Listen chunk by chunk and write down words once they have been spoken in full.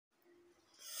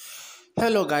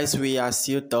Hello, guys. We are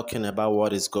still talking about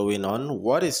what is going on,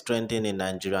 what is trending in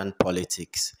Nigerian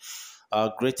politics.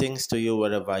 Greetings to you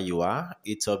wherever you are.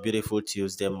 It's a beautiful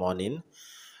Tuesday morning,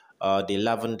 the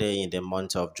 11th day in the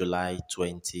month of July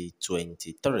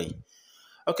 2023.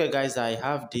 Okay, guys, I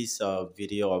have this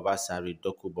video of Asari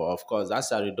Dokubo. Of course,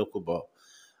 Asari Dokubo,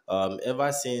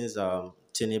 ever since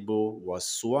Tinubu was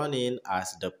sworn in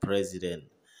as the president,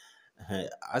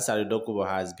 Asari Dokubo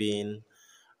has been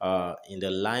in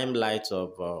the limelight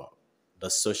of the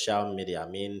social media. I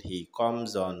mean, he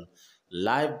comes on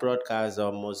live broadcasts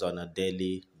almost on a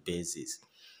daily basis.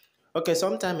 Okay,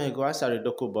 some time ago, Asari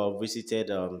Dokubo visited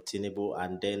Tinubu,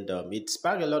 and then it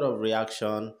sparked a lot of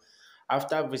reaction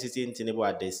after visiting Tinubu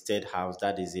at the State House,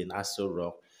 that is in Aso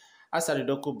Rock. Asari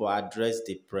Dokubo addressed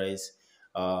the press,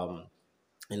 um,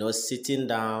 sitting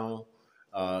down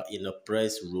in a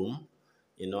press room,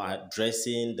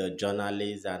 addressing the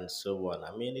journalists and so on.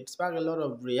 I mean, it sparked a lot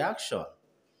of reaction.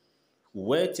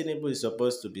 Where Tinubu is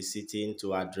supposed to be sitting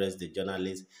to address the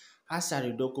journalists,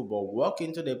 Asari Dokubo walked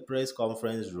into the press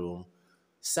conference room,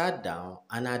 sat down,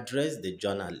 and addressed the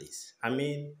journalists. I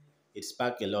mean, it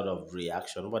sparked a lot of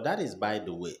reaction, but that is by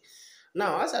the way.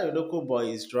 Now, Asari Dokubo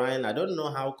is trying, I don't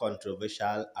know how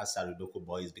controversial Asari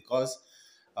Dokubo is because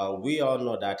we all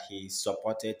know that he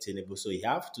supported Tinubu, so he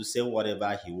have to say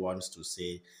whatever he wants to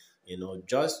say,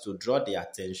 just to draw the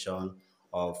attention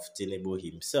of Tinubu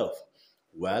himself.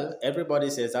 Well, everybody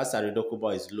says Asari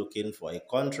Dokubo is looking for a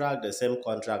contract, the same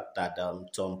contract that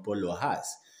Tom Polo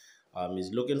has.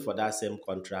 He's looking for that same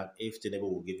contract if Tinubu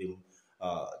will give him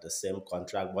the same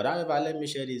contract. But however, let me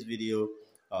share this video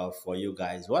for you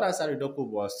guys. What Asari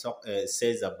Dokubo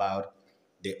says about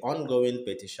the ongoing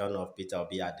petition of Peter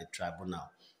Obi at the tribunal.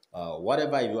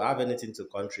 Whatever, if you have anything to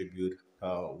contribute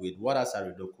with what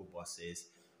Asari Dokubo says,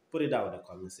 put it down in the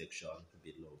comment section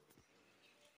below.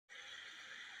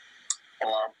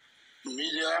 Our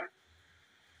media,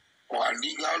 our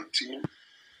legal team,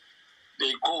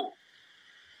 they go.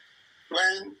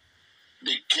 When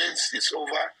the case is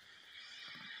over,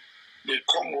 they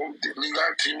come home, the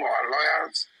legal team, our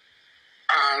lawyers,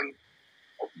 and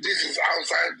this is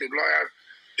outside the lawyers.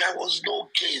 There was no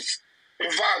case.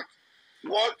 In fact,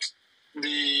 what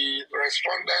the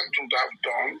respondent would have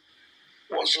done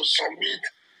was to submit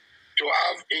to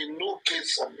have a no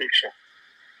case submission.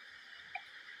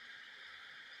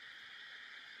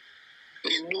 A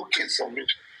no case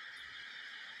submission.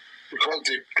 Because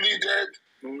they pleaded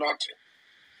nothing.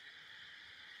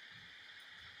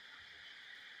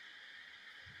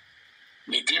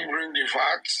 They didn't bring the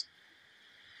facts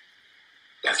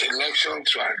that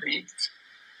elections were rigged.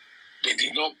 They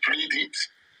did not plead it.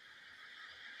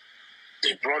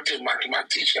 They brought a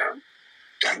mathematician.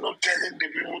 They are not telling the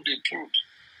people the truth.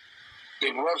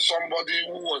 They brought somebody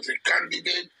who was a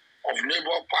candidate of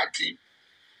Labour Party,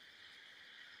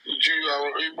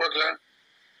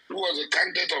 who was a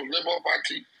candidate of Labour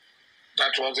Party,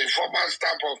 that was a former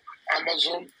staff of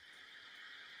Amazon.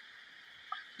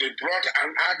 They brought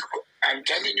an I'm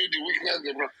telling you the weakness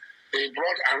they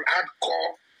brought an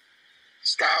hardcore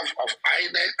staff of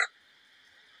INEC.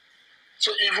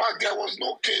 So in fact, there was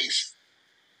no case.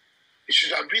 It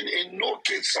should have been a no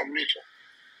case submission.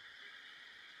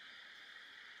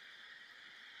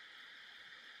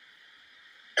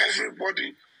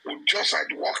 Everybody would just have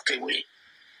walked away.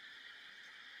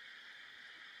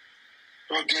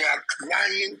 But they are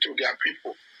lying to their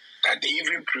people that they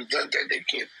even presented the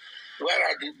case.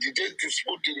 Where did they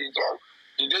dispute the result?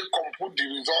 Did they compute the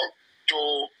result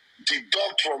to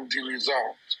deduct from the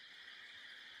result?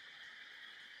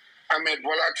 Ahmed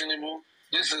Bola Tinubu,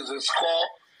 this is the score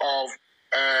of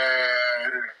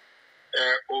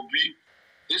Obi.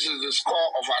 This is the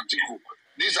score of Atiku.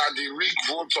 These are the rigged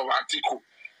votes of Atiku.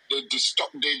 They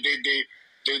deduct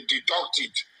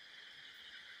it.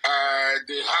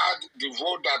 They had the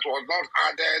vote that was not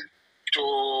added to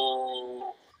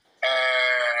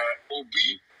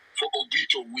Obi for Obi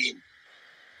to win.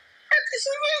 And this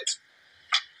is it.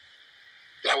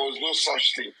 There was no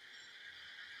such thing.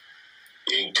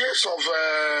 In case of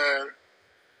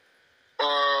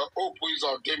Opus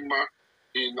or Denmark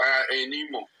in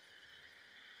Imo,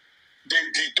 they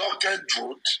deducted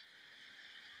vote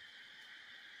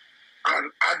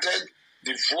and added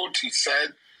the vote. He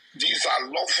said these are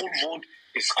lawful vote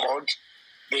is called.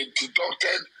 They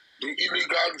deducted the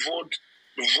illegal vote,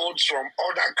 the votes from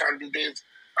other candidates,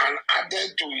 and added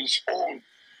to his own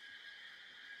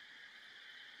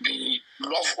the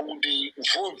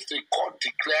votes the court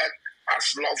declared as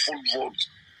lawful votes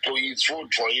to his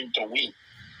vote for him to win.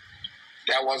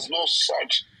 There was no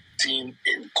such thing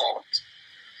in court.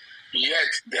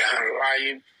 Yet they are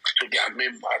lying to their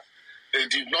members. They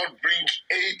did not bring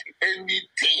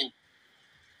anything.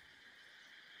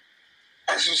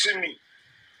 As you see me,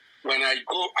 when I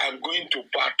go, I'm going to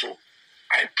battle.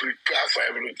 I prepare for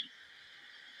everything.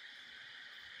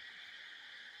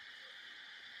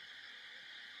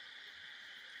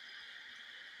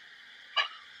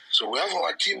 So we have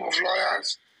our team of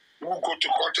lawyers who go to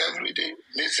court every day,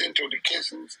 listen to the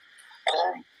cases,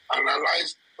 come,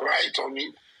 analyze, write on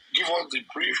it, give us the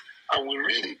brief, and we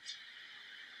read it.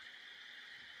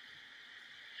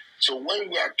 So when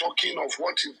we are talking of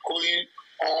what is going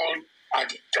on at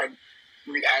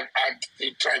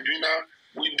the tribunal,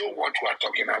 we know what we are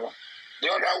talking about. The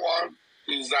other one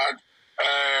is that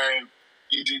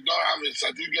he did not have a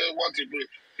certificate. What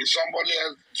is somebody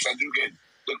else's certificate?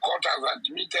 The court has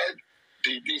admitted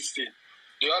this thing.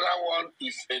 The other one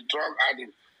is a drug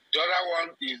addict. The other one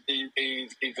is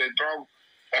a drug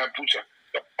pusher.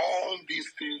 All these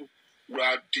things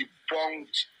were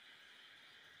debunked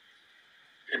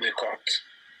in the court.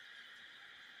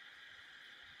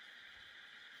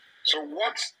 So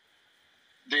what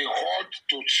they had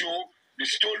to show, the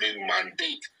stolen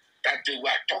mandate that they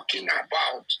were talking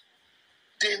about,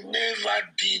 they never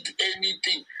did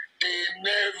anything. They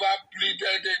never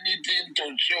pleaded anything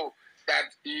to show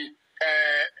that the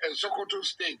Sokoto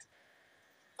State,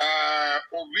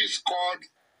 Obi scored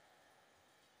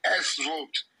S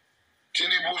vote,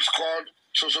 Tinubu scored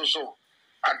so,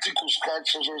 Atiku scored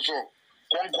so,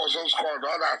 Kwankwaso scored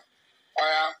others.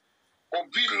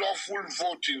 Obi lawful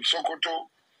vote in Sokoto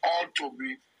ought to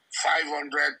be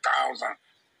 500,000.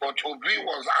 But Obi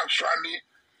was actually,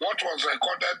 what was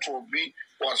recorded to Obi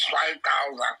was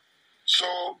 5,000.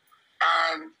 So,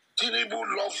 and Tinubu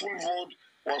lawful vote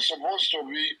was supposed to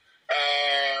be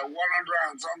 100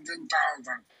 and something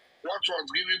thousand. What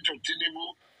was given to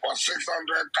Tinubu was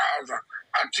 600,000.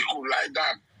 Article like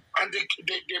that. And they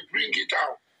bring it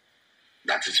out.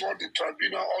 That is what the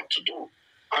tribunal ought to do.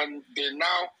 And they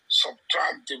now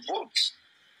subtract the votes.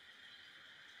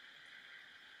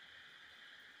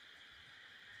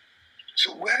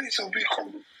 So where is Obi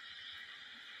coming?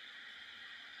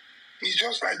 It's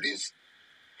just like this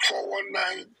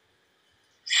 419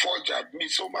 forger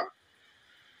Misoma.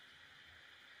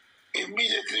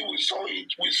 Immediately we saw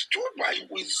it, we stood by it,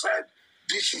 we said,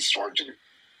 this is forgery.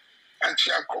 And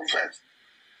she had confessed.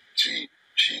 She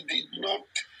did not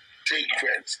take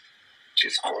first. She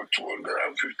scored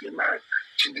 259.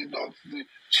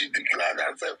 She declared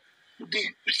herself. The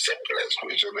simplest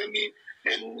question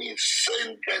any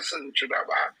sane person should have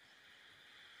had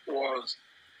was,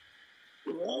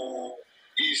 who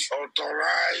is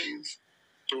authorized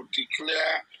to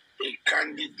declare a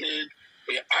candidate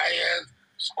the highest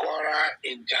scorer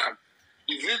in JAM?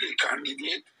 Is it the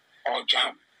candidate or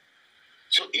JAM?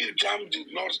 So if JAM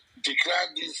did not declare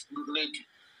this lady,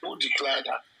 who declared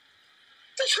her?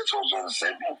 This is also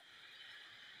simple.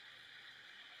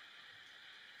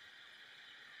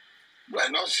 We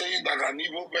are not saying that an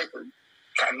evil person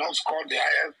cannot score the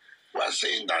highest. We are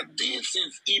saying that this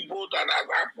is evil that has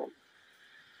happened.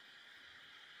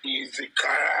 It is a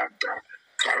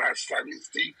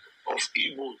characteristic of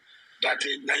evil that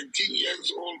a 19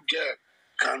 years old girl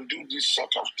can do this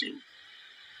sort of thing.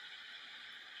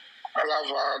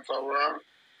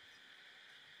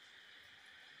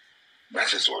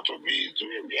 That is what Obi is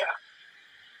doing here.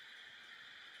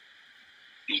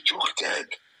 He took 10.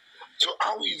 So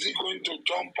how is he going to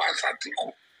jump past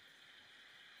Atiku?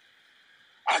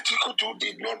 Atiku too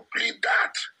did not plead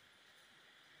that.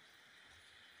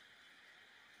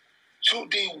 So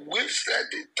they wasted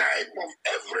the time of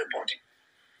everybody.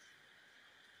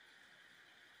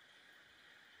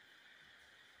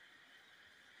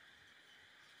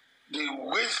 They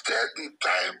wasted the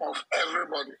time of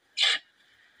everybody.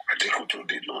 Atiku too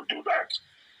did not do that.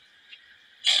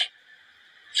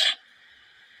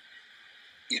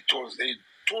 It was a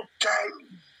total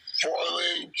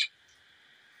voyage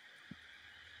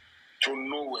to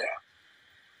nowhere.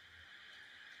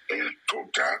 A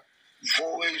total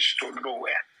voyage to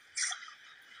nowhere.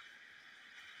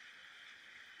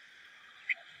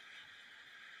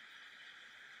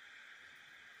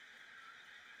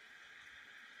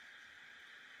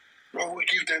 But we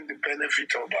give them the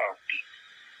benefit of doubt.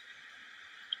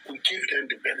 We give them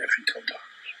the benefit of doubt.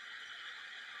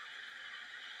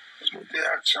 So they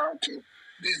are shouting.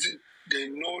 They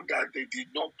know that they did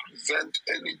not present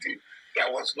anything.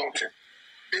 There was nothing.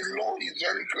 The law is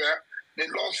very clear. The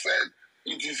law said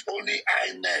it is only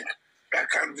INEC that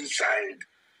can decide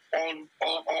on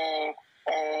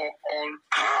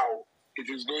how it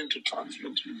is going to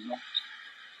transmit results.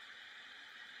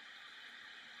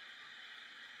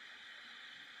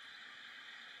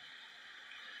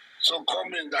 So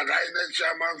coming that INEC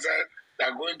chairman said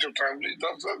they're going to transmit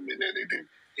doesn't mean anything.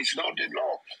 It's not the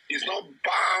law. It's not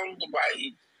bound by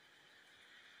it.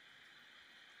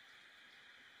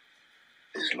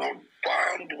 It's not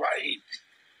bound by it.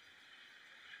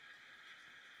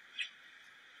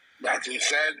 That he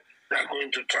said they're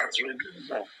going to transmit it.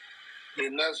 No. The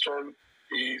next one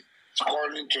is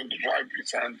scoring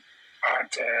 25%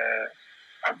 at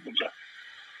Abuja,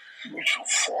 which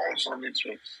falls on its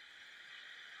face.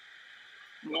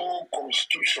 No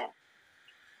constitution,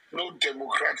 no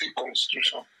democratic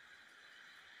constitution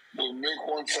will make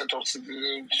one set of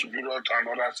citizens superior to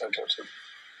another set of citizens.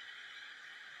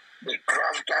 The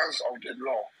crafters of the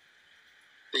law,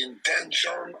 the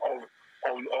intention of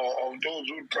those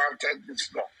who drafted this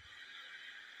law,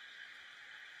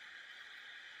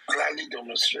 clearly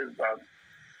demonstrates that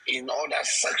in other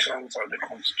sections of the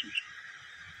Constitution.